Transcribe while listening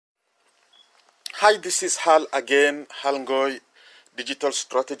Hi, this is Hal again, Hal Ngoy, digital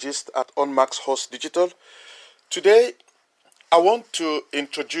strategist at OnMax Host Digital. Today, I want to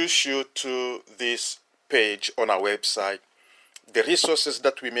introduce you to this page on our website, the resources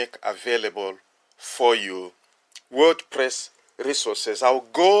that we make available for you, WordPress resources.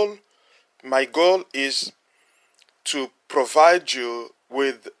 My goal is to provide you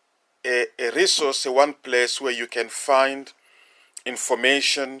with a resource, one place where you can find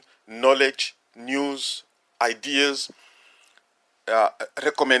information, knowledge, news, ideas,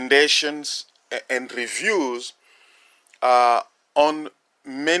 recommendations, and reviews on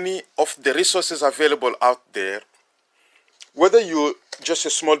many of the resources available out there. Whether you're just a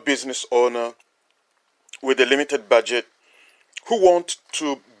small business owner with a limited budget who want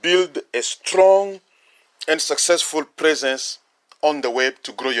to build a strong and successful presence on the web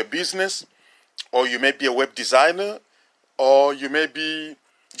to grow your business, or you may be a web designer, or you may be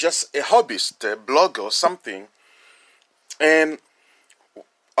just a hobbyist, a blogger or something, and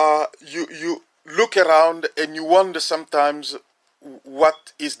you look around and you wonder sometimes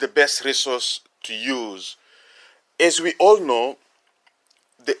what is the best resource to use. As we all know,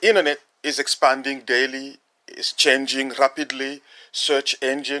 the internet is expanding daily, is changing rapidly. Search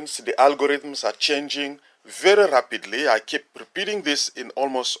engines, the algorithms are changing very rapidly. I keep repeating this in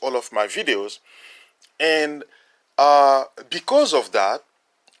almost all of my videos. And because of that,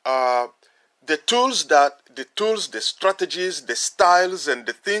 the tools, the strategies, the styles, and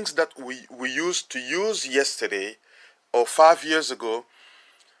the things that we used to use yesterday or 5 years ago,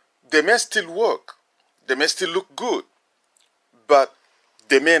 they may still work. They may still look good, but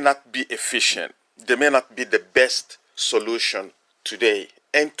they may not be efficient. They may not be the best solution today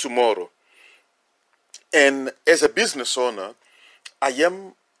and tomorrow. And as a business owner, I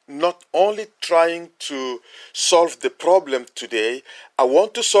am not only trying to solve the problem today, I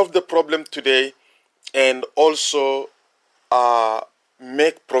want to solve the problem today and also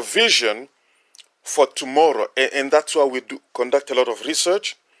make provision for tomorrow. And that's why we conduct a lot of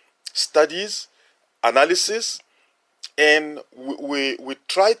research, studies, analysis, and we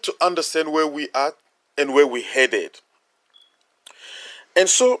try to understand where we are and where we're headed. And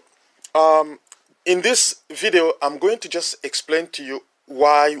so in this video, I'm going to just explain to you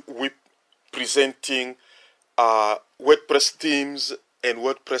why we're presenting WordPress themes and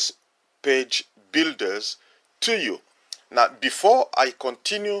WordPress page builders to you. Now, before I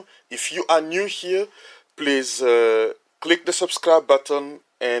continue, if you are new here, please click the subscribe button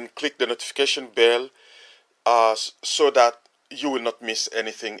and click the notification bell so that you will not miss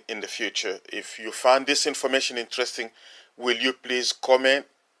anything in the future. If you find this information interesting, will you please comment,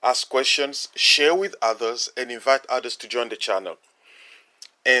 ask questions, share with others, and invite others to join the channel.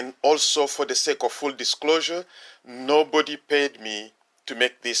 And also, for the sake of full disclosure, nobody paid me to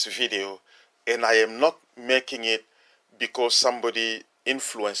make this video, and I am not making it because somebody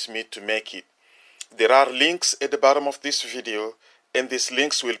influenced me to make it. There are links at the bottom of this video, and these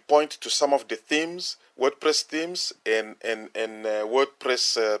links will point to some of the themes, WordPress themes and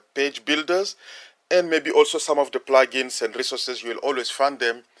WordPress page builders, and maybe also some of the plugins and resources. You will always find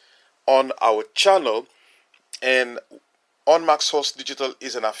them on our channel. And OnMax Host Digital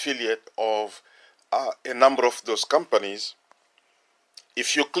is an affiliate of a number of those companies.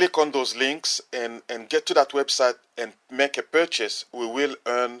 If you click on those links and get to that website and make a purchase, we will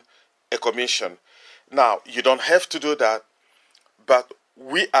earn a commission. Now, you don't have to do that, but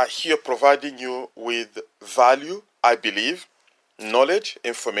we are here providing you with value, I believe, knowledge,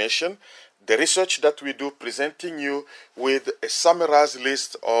 information, the research that we do, presenting you with a summarized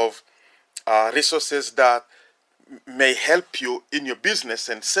list of resources that may help you in your business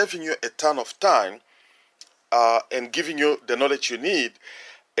and saving you a ton of time and giving you the knowledge you need.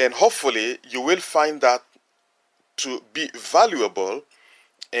 And hopefully you will find that to be valuable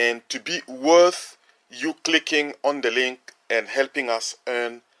and to be worth you clicking on the link and helping us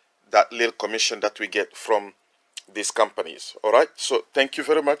earn that little commission that we get from these companies. All right, so thank you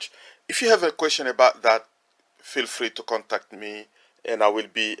very much. If you have a question about that, feel free to contact me and I will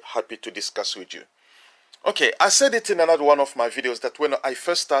be happy to discuss with you. Okay, I said it in another one of my videos that when I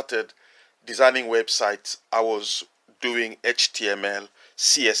first started designing websites, I was doing HTML,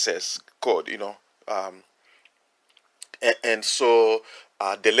 CSS code, and so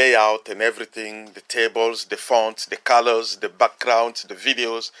the layout and everything, the tables, the fonts, the colors, the backgrounds, the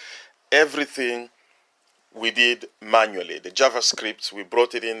videos, everything we did manually. The JavaScript, we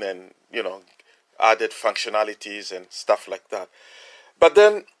brought it in and, added functionalities and stuff like that. But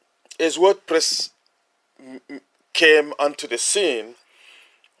then as WordPress came onto the scene,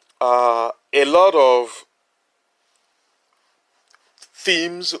 a lot of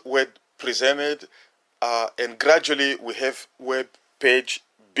themes were presented, and gradually we have web page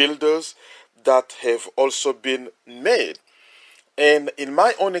builders that have also been made. And in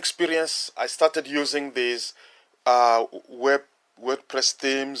my own experience, I started using these WordPress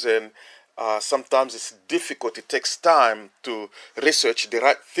themes, and sometimes it's difficult. It takes time to research the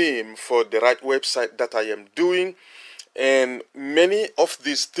right theme for the right website that I am doing. And many of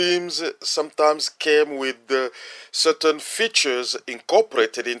these themes sometimes came with certain features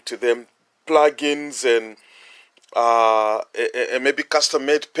incorporated into them, plugins and maybe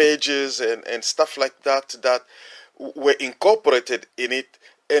custom-made pages and stuff like that that were incorporated in it.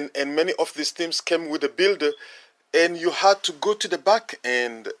 And many of these themes came with a builder, and you had to go to the back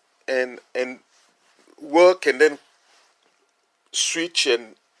end and work and then switch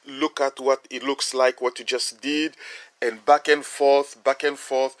and look at what it looks like, what you just did, and back and forth.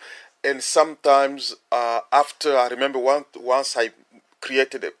 And sometimes after, I remember once I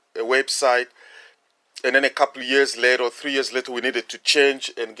created a website, and then a couple of years later or 3 years later, we needed to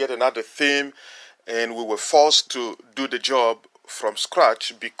change and get another theme, and we were forced to do the job from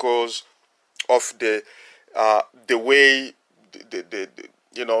scratch because of the way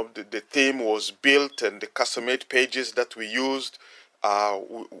the theme was built and the custom-made pages that we used.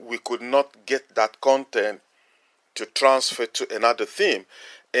 We could not get that content to transfer to another theme.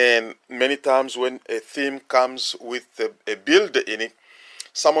 And many times when a theme comes with a builder in it,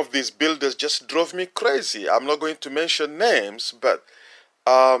 some of these builders just drove me crazy. I'm not going to mention names, but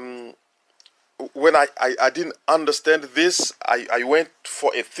when I didn't understand this, I went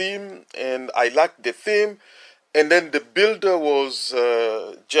for a theme and I liked the theme, and then the builder was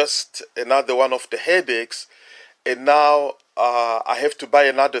just another one of the headaches, and now I have to buy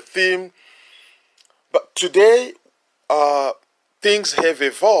another theme. But today, things have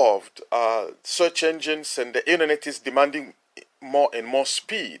evolved. Search engines and the internet is demanding more and more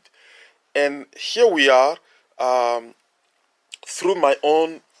speed. And here we are, through my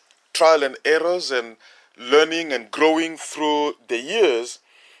own trial and errors and learning and growing through the years,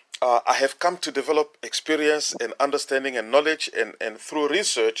 I have come to develop experience and understanding and knowledge, and through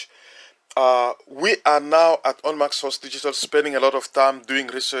research, we are now at OnMaxHost Digital spending a lot of time doing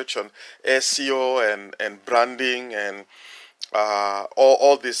research on SEO and branding and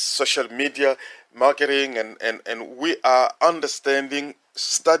all this social media marketing, and we are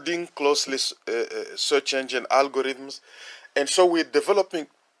studying closely search engine algorithms, and so we're developing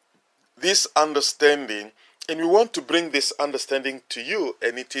this understanding, and we want to bring this understanding to you,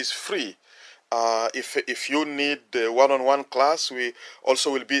 and it is free. If you need the one-on-one class, we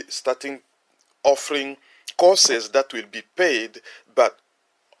also will be offering courses that will be paid, but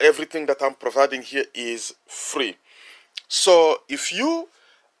everything that I'm providing here is free. So if you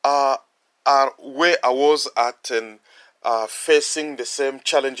are where I was at and facing the same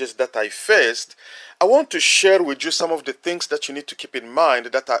challenges that I faced, I want to share with you some of the things that you need to keep in mind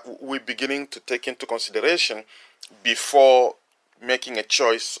that we're beginning to take into consideration before making a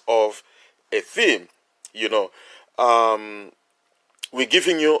choice of a theme. We're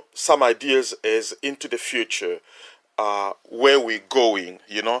giving you some ideas as into the future, where we're going,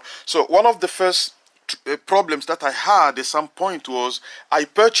 So one of the first problems that I had at some point was I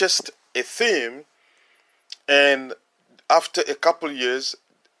purchased a theme, and after a couple years,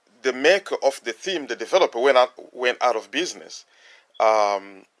 the maker of the theme, the developer, went out of business.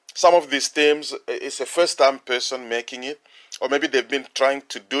 Some of these themes, it's a first-time person making it, or maybe they've been trying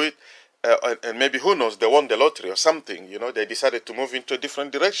to do it, and maybe, who knows, they won the lottery or something, they decided to move into a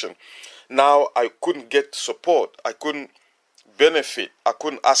different direction. Now I couldn't get support, I couldn't benefit, I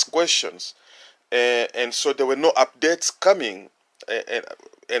couldn't ask questions, and so there were no updates coming,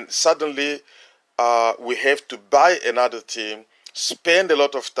 and suddenly we have to buy another theme, spend a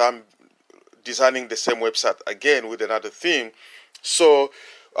lot of time designing the same website again with another theme. So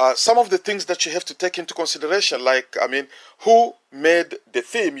some of the things that you have to take into consideration, like, who made the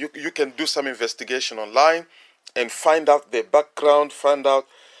theme? You can do some investigation online and find out their background, find out,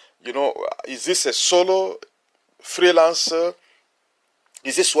 is this a solo freelancer?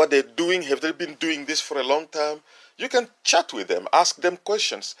 Is this what they're doing? Have they been doing this for a long time? You can chat with them, ask them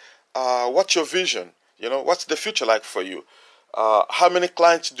questions. What's your vision? What's the future like for you? How many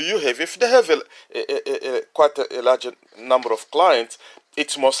clients do you have? If they have quite a large number of clients,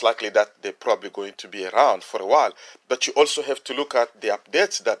 it's most likely that they're probably going to be around for a while. But you also have to look at the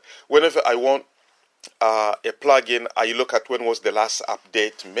updates, that whenever I want a plugin, I look at when was the last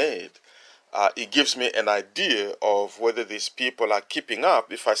update made. It gives me an idea of whether these people are keeping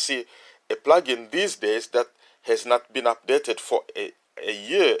up. If I see a plugin these days that has not been updated for a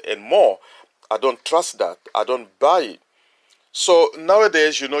year and more, I don't trust that. I don't buy it. So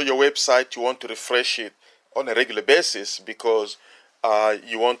nowadays, your website, you want to refresh it on a regular basis because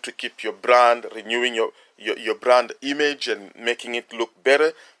you want to keep your brand, renewing your brand image and making it look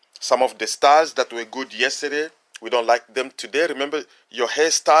better. Some of the styles that were good yesterday, we don't like them today. Remember your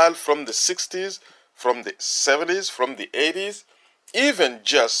hairstyle from the 60s, from the 70s, from the 80s, even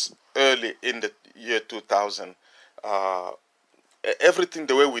just early in the year 2000. Everything,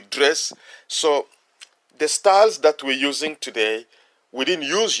 the way we dress. So the styles that we're using today, we didn't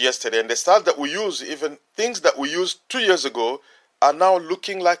use yesterday. And the styles that we use, even things that we used 2 years ago, are now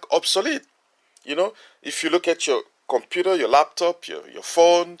looking like obsolete. If you look at your computer, your laptop, your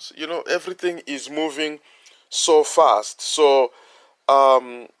phones, everything is moving so fast. So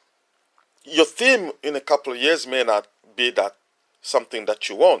your theme in a couple of years may not be that something that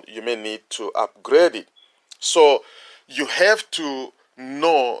you want. You may need to upgrade it. So you have to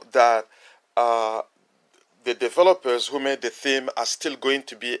know that the developers who made the theme are still going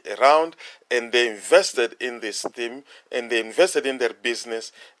to be around, and they invested in this theme, and they invested in their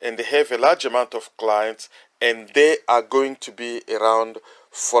business, and they have a large amount of clients, and they are going to be around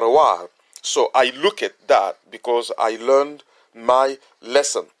for a while. So I look at that because I learned my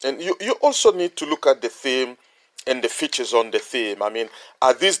lesson. And you also need to look at the theme and the features on the theme. I mean,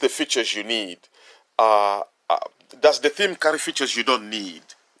 are these the features you need? Does the theme carry features you don't need?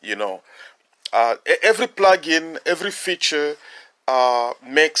 Every plugin, every feature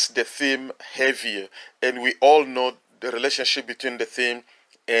makes the theme heavier, and we all know the relationship between the theme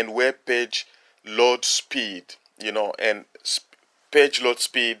and web page load speed. And page load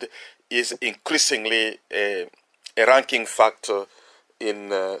speed is increasingly a ranking factor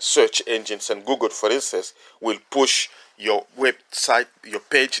in search engines, and Google, for instance, will push your website, your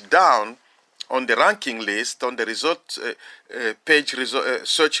page down on the ranking list, on the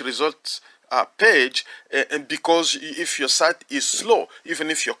search results page, and because if your site is slow, even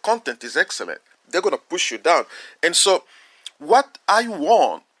if your content is excellent, they're going to push you down. And so what I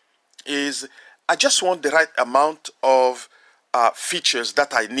want is, I just want the right amount of features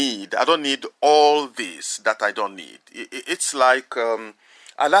that I need. I don't need all this that I don't need. It's like,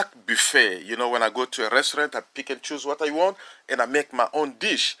 I like buffet. When I go to a restaurant, I pick and choose what I want, and I make my own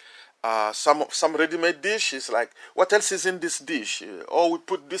dish. Some ready-made dish is like, what else is in this dish? Oh, we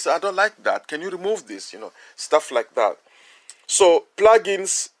put this, I don't like that. Can you remove this? Stuff like that. So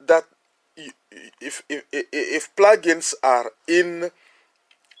plugins that, if plugins are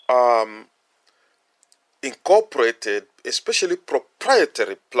incorporated, especially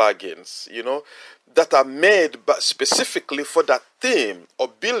proprietary plugins, that are made specifically for that theme or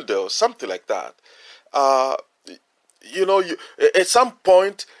builder or something like that, at some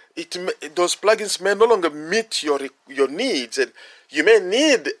point, those plugins may no longer meet your needs, and you may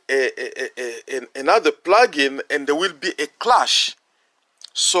need another plugin, and there will be a clash.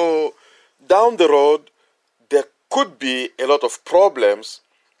 So down the road, there could be a lot of problems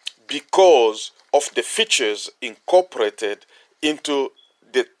because of the features incorporated into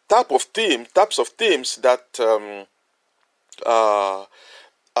the types of themes that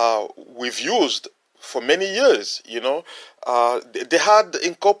we've used for many years. They had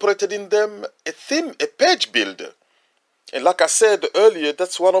incorporated in them a page builder, and like I said earlier,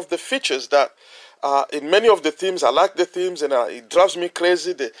 that's one of the features that in many of the themes, I like the themes, and it drives me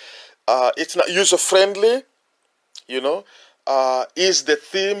crazy. It's not user friendly. Is the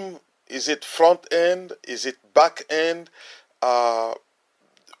theme, is it front end, is it back end?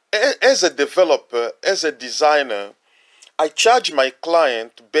 As a developer, as a designer, I charge my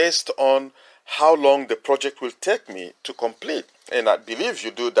client based on how long the project will take me to complete. And I believe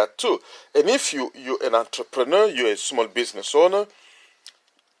you do that too. And if you're an entrepreneur, you're a small business owner,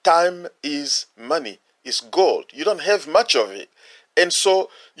 time is money, is gold. You don't have much of it. And so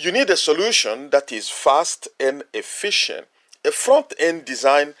you need a solution that is fast and efficient. A front-end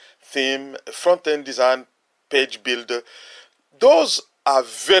design theme, a front-end design page builder, those are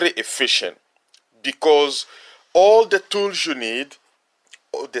very efficient because all the tools you need,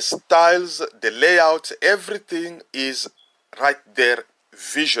 the styles, the layouts, everything is right there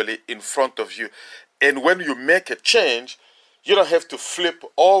visually in front of you. And when you make a change, you don't have to flip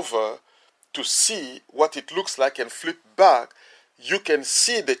over to see what it looks like and flip back. You can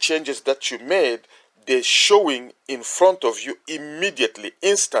see the changes that you made. They're showing in front of you immediately,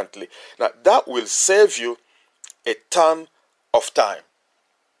 instantly. Now, that will save you a ton of time.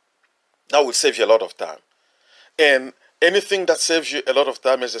 That will save you a lot of time. And anything that saves you a lot of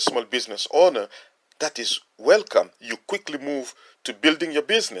time as a small business owner, that is welcome. You quickly move to building your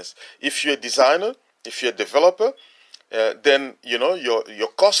business. If you're a designer, if you're a developer, then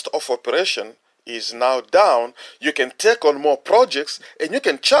your cost of operation is now down, you can take on more projects and you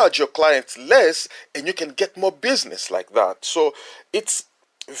can charge your clients less and you can get more business like that. So it's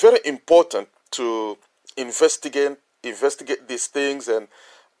very important to investigate these things and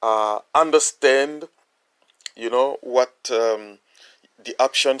understand, what the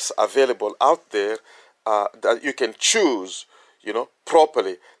options available out there that you can choose,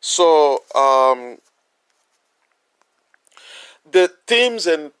 properly. So the themes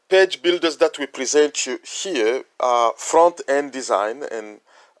and page builders that we present you here are front-end design, and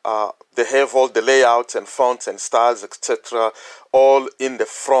they have all the layouts and fonts and styles, etc., all in the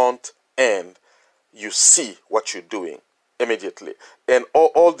front end. You see what you're doing immediately. And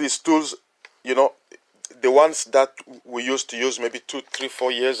all these tools, the ones that we used to use maybe 2, 3,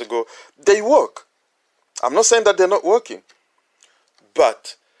 4 years ago, they work. I'm not saying that they're not working,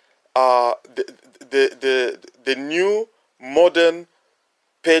 but the new modern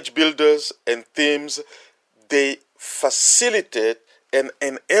page builders and themes, they facilitate and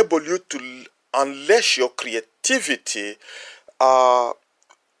enable you to unleash your creativity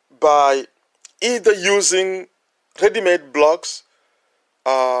by either using ready-made blocks,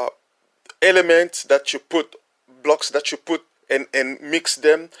 elements that you put, blocks that you put and mix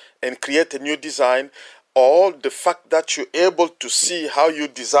them and create a new design, or the fact that you're able to see how you're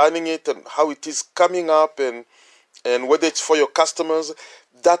designing it and how it is coming up, and whether it's for your customers.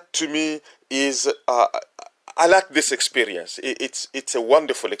 That to me is I like this experience. It's a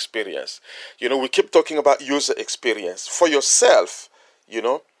wonderful experience. We keep talking about user experience for yourself,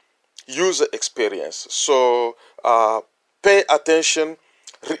 user experience. So pay attention,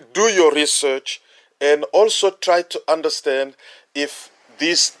 do your research, and also try to understand if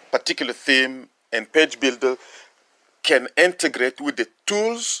this particular theme and page builder can integrate with the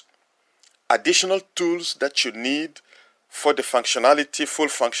tools, additional tools that you need for the functionality, full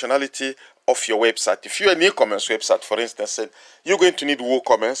functionality of your website. If you're an e-commerce website, for instance, you're going to need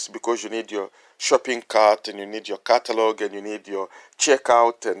WooCommerce because you need your shopping cart and you need your catalog and you need your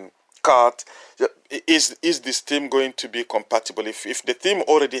checkout and cart. Is this theme going to be compatible? If the theme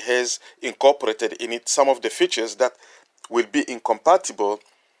already has incorporated in it some of the features that will be incompatible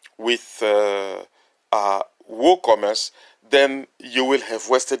with WooCommerce, then you will have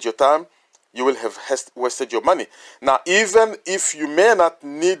wasted your time. You will have wasted your money. Now, even if you may not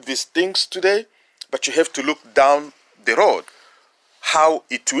need these things today, but you have to look down the road, how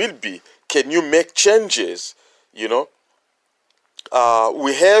it will be. Can you make changes? We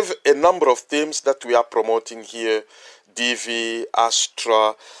have a number of themes that we are promoting here: Divi,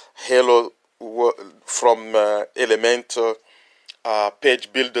 Astra, Hello from Elementor,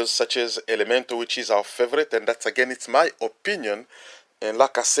 page builders such as Elementor, which is our favorite, and that's, again, it's my opinion. And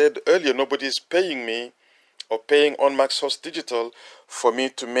like I said earlier, nobody is paying me or paying on Max Host Digital for me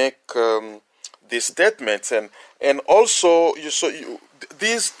to make these statements. And also,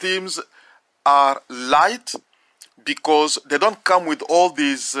 these themes are light because they don't come with all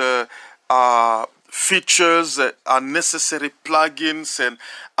these features, unnecessary plugins, and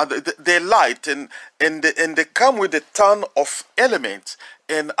they're light and they come with a ton of elements.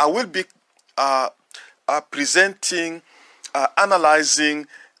 And I will be presenting, analyzing,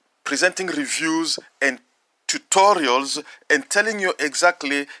 presenting reviews and tutorials and telling you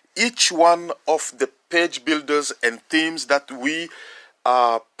exactly each one of the page builders and themes that we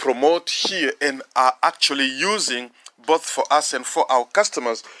promote here and are actually using both for us and for our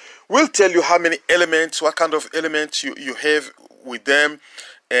customers. We'll tell you how many elements, what kind of elements you have with them,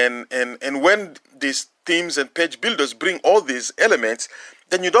 and when these themes and page builders bring all these elements,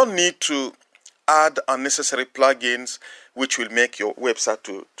 then you don't need to add unnecessary plugins which will make your website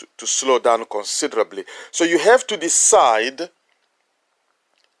to slow down considerably. So you have to decide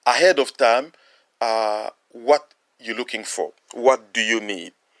ahead of time what you're looking for. What do you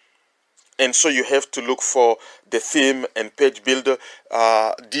need? And so you have to look for the theme and page builder,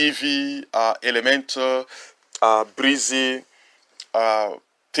 Divi, Elementor, Breezy,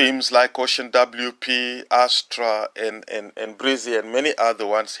 themes like Ocean WP, Astra, and Breezy, and many other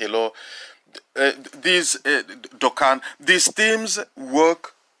ones. Hello. These Docan, these themes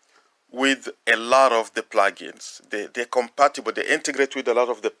work with a lot of the plugins. They're compatible. They integrate with a lot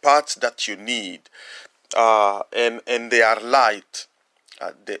of the parts that you need, and they are light.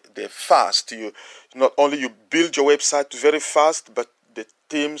 They're fast. You not only you build your website very fast, but the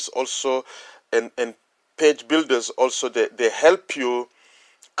themes also and page builders also they help you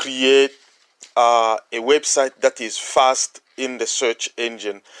create a website that is fast in the search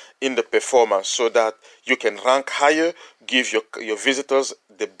engine, in the performance, so that you can rank higher, give your visitors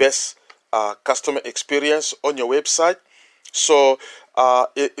the best customer experience on your website, So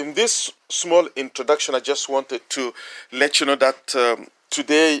in this small introduction, I just wanted to let you know that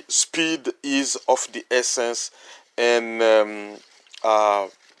today speed is of the essence, and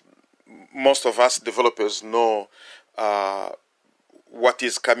most of us developers know what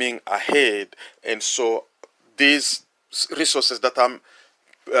is coming ahead. And so these resources that I'm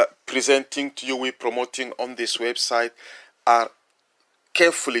presenting to you, we're promoting on this website, are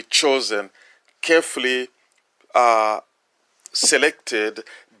carefully chosen, carefully selected,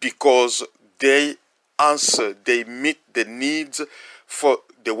 because they meet the needs for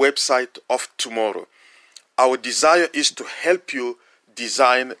the website of tomorrow. Our desire is to help you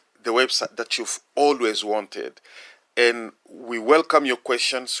design the website that you've always wanted. And we welcome your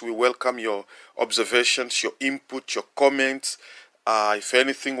questions, we welcome your observations, your input, your comments. If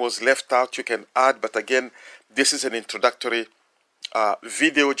anything was left out, you can add. But again, this is an introductory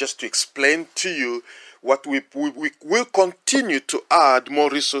video just to explain to you what we will continue to add more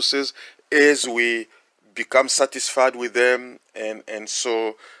resources as we become satisfied with them, and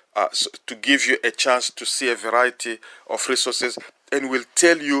so to give you a chance to see a variety of resources, and we'll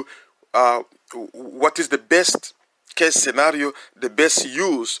tell you what is the best case scenario, the best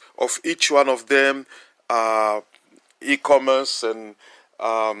use of each one of them, e-commerce and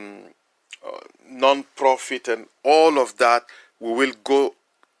non-profit and all of that. We will go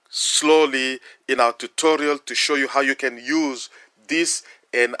slowly in our tutorial to show you how you can use this,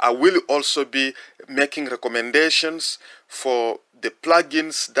 and I will also be making recommendations for the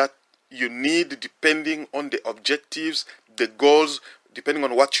plugins that you need depending on the objectives, the goals, depending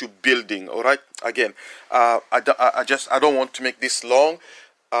on what you're building. All right, again, I don't want to make this long.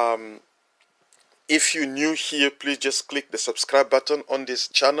 If you're new here, please just click the subscribe button on this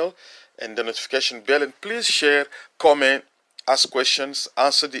channel and the notification bell, and please share, comment, ask questions,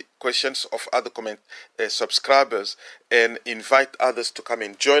 answer the questions of other subscribers, and invite others to come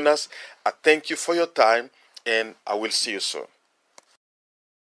and join us. I thank you for your time, and I will see you soon.